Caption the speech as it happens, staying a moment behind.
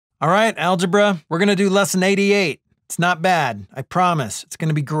All right, algebra, we're gonna do lesson 88. It's not bad, I promise. It's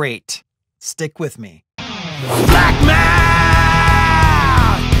gonna be great. Stick with me. Flack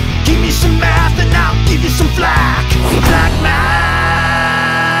math! Give me some math and I'll give you some flack. Flack math!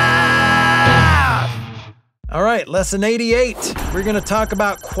 All right, lesson 88. We're gonna talk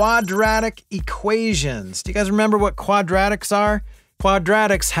about quadratic equations. Do you guys remember what quadratics are?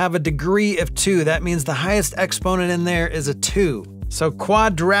 Quadratics have a degree of 2. That means the highest exponent in there is a 2. So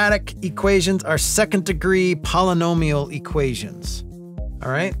quadratic equations are second degree polynomial equations.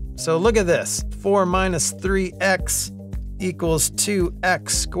 All right, so look at this. 4 minus 3x equals 2x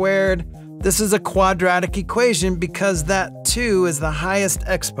squared. This is a quadratic equation because that 2 is the highest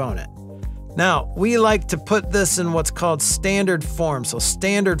exponent. Now, we like to put this in what's called standard form. So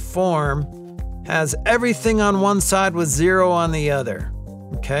standard form has everything on one side with 0 on the other,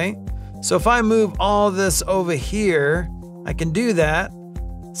 okay? So if I move all this over here, I can do that.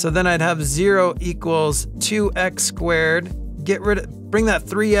 So then I'd have 0 equals 2x squared. Bring that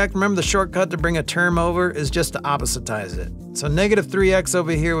 3x. Remember the shortcut to bring a term over is just to oppositize it. So negative 3x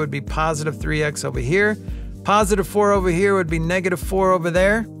over here would be positive 3x over here. Positive 4 over here would be negative 4 over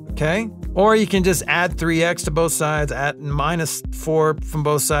there, okay? Or you can just add 3x to both sides, add minus 4 from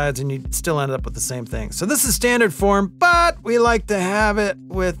both sides, and you still end up with the same thing. So this is standard form, but we like to have it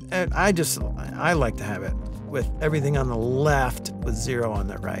with, I like to have it with everything on the left with 0 on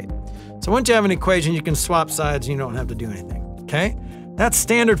the right. So once you have an equation, you can swap sides and you don't have to do anything, okay? That's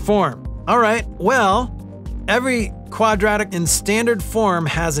standard form. All right, well, every quadratic in standard form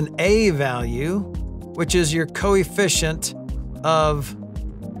has an a value, which is your coefficient of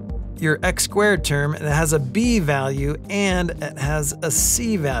your x squared term, and it has a b value and it has a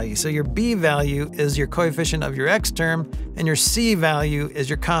c value. So your b value is your coefficient of your x term and your c value is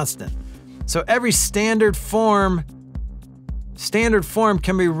your constant. So every standard form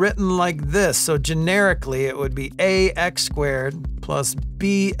can be written like this. So generically it would be ax squared plus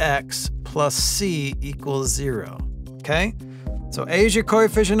bx plus c equals 0, okay? So a is your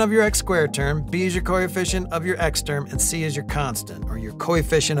coefficient of your x squared term, b is your coefficient of your x term, and c is your constant, or your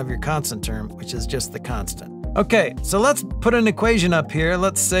coefficient of your constant term, which is just the constant. Okay, so let's put an equation up here.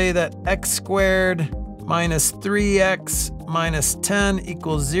 Let's say that x squared minus 3x minus 10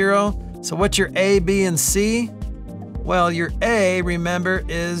 equals 0. So what's your a, b, and c? Well, your a, remember,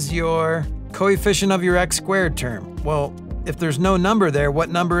 is your coefficient of your x squared term. Well, if there's no number there,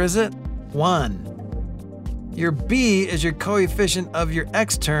 what number is it? 1. Your b is your coefficient of your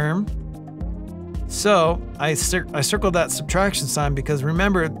x term. So I circled that subtraction sign because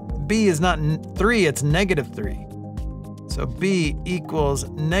remember, b is not 3, it's negative 3. So b equals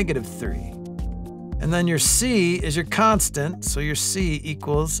negative 3. And then your c is your constant, so your c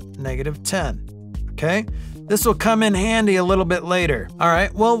equals negative 10, okay? This will come in handy a little bit later. All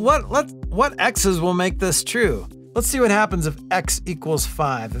right, well, what x's will make this true? Let's see what happens if x equals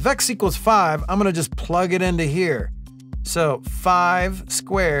 5. If x equals 5, I'm gonna just plug it into here. So 5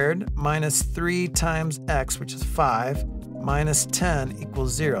 squared minus 3 times x, which is 5, minus 10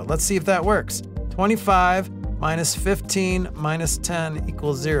 equals 0. Let's see if that works. 25 minus 15 minus 10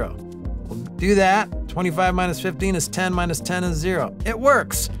 equals 0. We'll do that. 25 minus 15 is 10 minus 10 is 0. It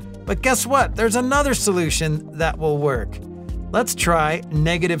works. But guess what? There's another solution that will work. Let's try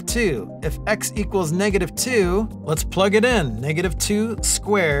negative 2. If x equals negative 2, let's plug it in. Negative 2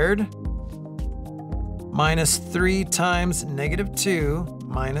 squared minus 3 times negative 2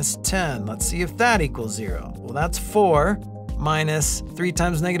 minus 10. Let's see if that equals 0. Well, that's 4 minus 3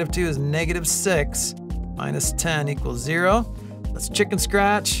 times negative 2 is negative 6 minus 10 equals 0. Let's chicken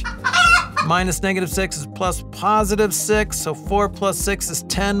scratch. Minus negative 6 is plus positive 6, so 4 plus 6 is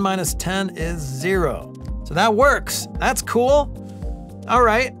 10 minus 10 is 0. So that works. That's cool. All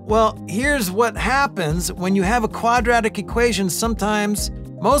right, well, here's what happens when you have a quadratic equation. Sometimes,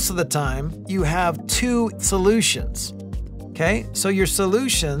 most of the time, you have 2 solutions, okay? So your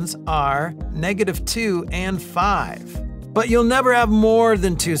solutions are negative 2 and 5, but you'll never have more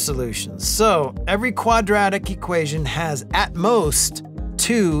than 2 solutions. So every quadratic equation has, at most,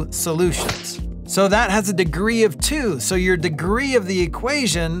 2 solutions. So that has a degree of 2. So your degree of the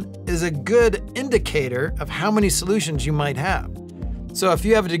equation is a good indicator of how many solutions you might have. So if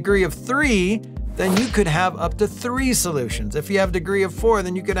you have a degree of 3, then you could have up to 3 solutions. If you have a degree of 4,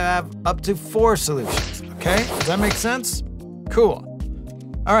 then you could have up to 4 solutions. Okay, does that make sense? Cool.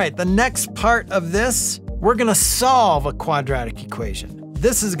 All right, the next part of this, we're gonna solve a quadratic equation.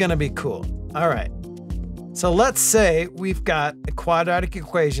 This is gonna be cool. All right. So let's say we've got a quadratic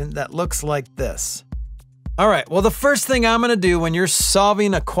equation that looks like this. All right, well, the first thing I'm gonna do when you're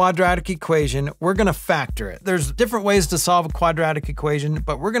solving a quadratic equation, we're gonna factor it. There's different ways to solve a quadratic equation,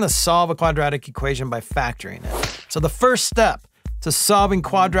 but we're gonna solve a quadratic equation by factoring it. So the first step to solving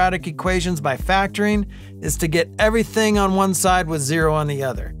quadratic equations by factoring is to get everything on one side with 0 on the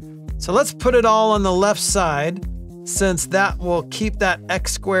other. So let's put it all on the left side, since that will keep that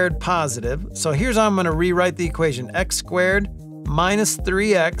x squared positive. So here's how I'm gonna rewrite the equation. X squared minus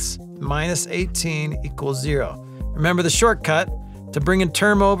 3x minus 18 equals 0. Remember the shortcut. To bring a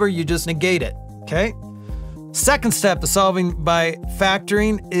term over, you just negate it, okay? Second step to solving by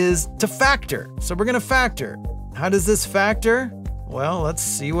factoring is to factor. So we're gonna factor. How does this factor? Well, let's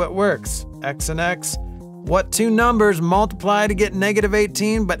see what works. X and x. What two numbers multiply to get negative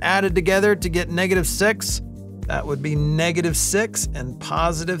 18 but added together to get negative 6? That would be negative 6 and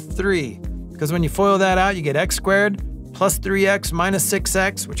positive 3. Because when you FOIL that out, you get x squared plus 3x minus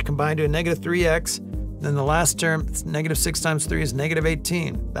 6x, which combine to a negative 3x. Then the last term, it's negative 6 times 3 is negative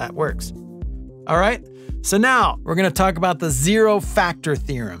 18. That works. All right, so now we're going to talk about the zero factor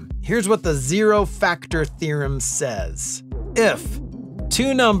theorem. Here's what the zero factor theorem says. If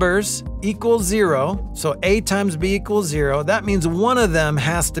two numbers equal 0, so a times b equals 0, that means one of them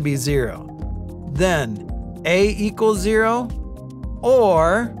has to be 0. Then a equals 0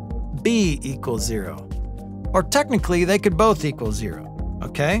 or b equals 0. Or technically, they could both equal 0,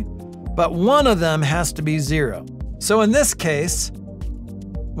 okay? But one of them has to be 0. So in this case,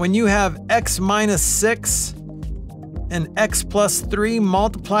 when you have x minus 6 and x plus 3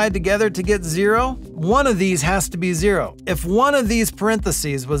 multiplied together to get 0, one of these has to be 0. If one of these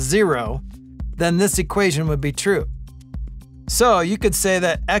parentheses was 0, then this equation would be true. So you could say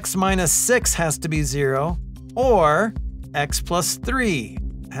that x minus 6 has to be 0, or x plus 3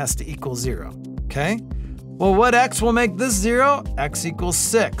 has to equal 0, okay? Well, what x will make this 0? X equals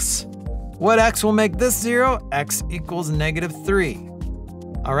 6. What x will make this 0? X equals negative 3.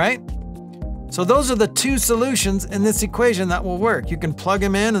 All right? So those are the two solutions in this equation that will work. You can plug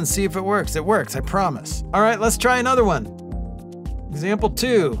them in and see if it works. It works, I promise. All right, let's try another one. Example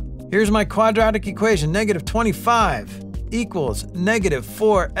 2. Here's my quadratic equation. Negative 25 equals negative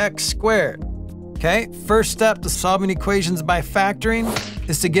 4x squared. Okay, first step to solving equations by factoring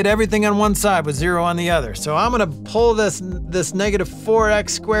is to get everything on one side with 0 on the other. So I'm gonna pull this negative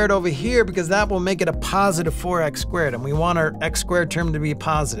 4x squared over here because that will make it a positive 4x squared, and we want our x squared term to be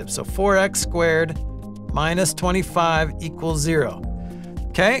positive. So 4x squared minus 25 equals 0.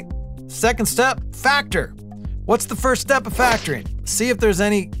 Okay, second step, factor. What's the first step of factoring? See if there's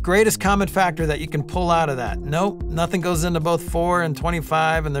any greatest common factor that you can pull out of that. Nope, nothing goes into both 4 and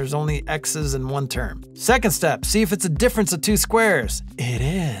 25, and there's only x's in one term. Second step, see if it's a difference of two squares. It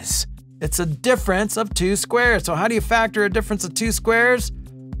is. It's a difference of two squares. So how do you factor a difference of two squares?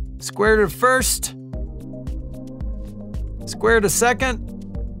 Square root of first, square root of second.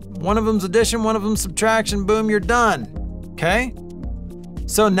 One of them's addition, one of them's subtraction. Boom, you're done. Okay?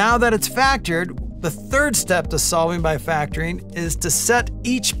 So now that it's factored, the third step to solving by factoring is to set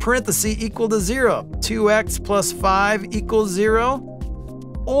each parenthesis equal to 0. 2x plus 5 equals 0,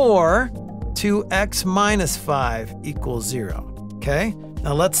 or 2x minus 5 equals 0. Okay?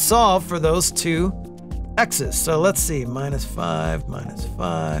 Now let's solve for those two x's. So let's see, minus 5,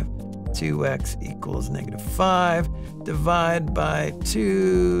 2x equals negative 5, divide by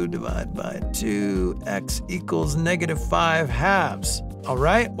 2, x equals negative 5 halves. All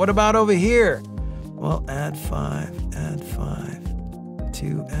right, what about over here? Well, add 5,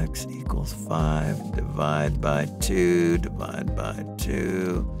 2x equals 5, divide by 2,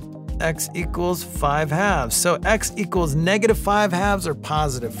 x equals 5 halves. So x equals negative 5 halves or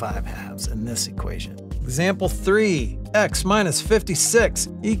positive 5 halves in this equation. Example 3, x minus 56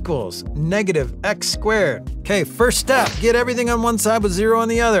 equals negative x squared. Okay, first step, get everything on one side with 0 on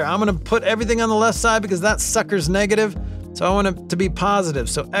the other. I'm gonna put everything on the left side because that sucker's negative. So I want it to be positive.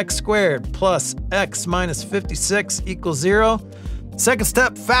 So x squared plus x minus 56 equals 0. Second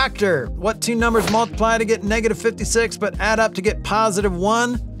step, factor. What two numbers multiply to get negative 56 but add up to get positive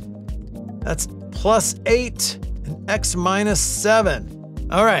 1? That's plus 8 and x minus 7.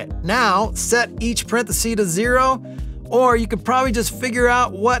 All right, now set each parenthesis to 0, or you could probably just figure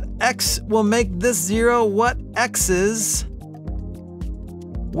out what x will make this 0, what x's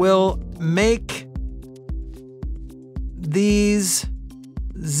will make these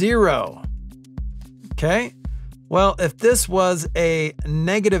 0. Okay? Well, if this was a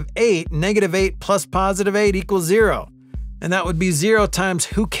negative 8 plus positive 8 equals 0. And that would be 0 times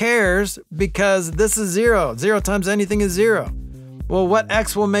who cares, because this is 0. 0 times anything is 0. Well, what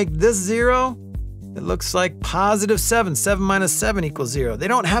x will make this 0? It looks like positive 7. 7 minus 7 equals 0. They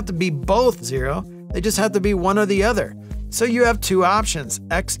don't have to be both 0. They just have to be one or the other. So you have two options,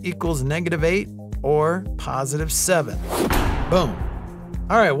 x equals -8 or +7. Boom.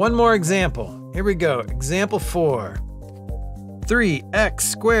 All right, one more example. Here we go. Example 4. 3x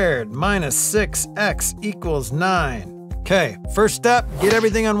squared minus 6x equals 9. Okay, first step, get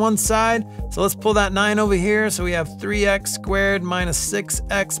everything on one side. So let's pull that 9 over here. So we have 3x squared minus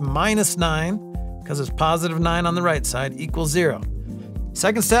 6x minus 9, because it's +9 on the right side, equals 0.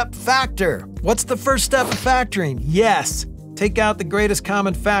 Second step, factor. What's the first step of factoring? Yes, take out the greatest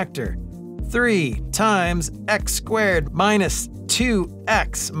common factor. 3 times x squared minus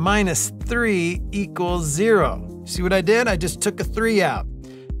 2x minus 3 equals 0. See what I did? I just took a 3 out.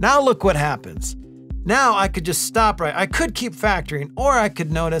 Now look what happens. Now I could just stop right. I could keep factoring, or I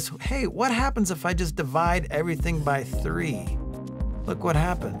could notice, hey, what happens if I just divide everything by 3? Look what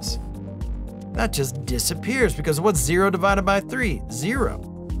happens. That just disappears, because what's 0 divided by 3? 0.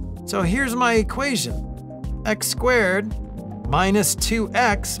 So here's my equation. X squared minus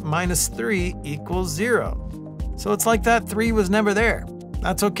 2x minus 3 equals 0. So it's like that 3 was never there.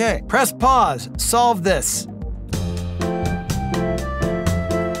 That's okay. Press pause. Solve this.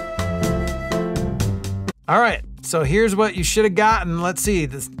 All right, so here's what you should have gotten. Let's see,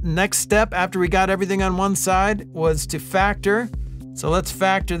 the next step after we got everything on one side was to factor. So let's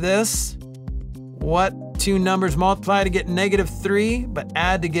factor this. What two numbers multiply to get -3, but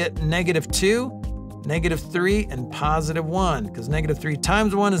add to get -2? -3 and +1, because -3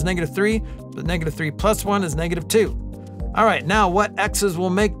 times 1 is -3, but -3 plus 1 is -2. All right, now what x's will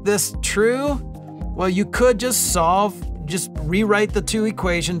make this true? Well, you could just rewrite the two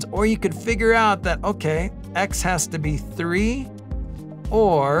equations, or you could figure out that, okay, x has to be 3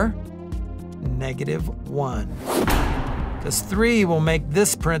 or -1. Because 3 will make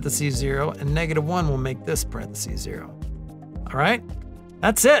this parentheses 0, and -1 will make this parentheses 0. All right?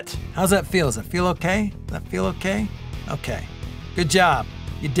 That's it. How's that feel? Does that feel okay? Does that feel okay? Okay. Good job.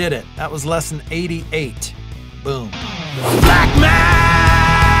 You did it. That was lesson 88. Boom. Black man!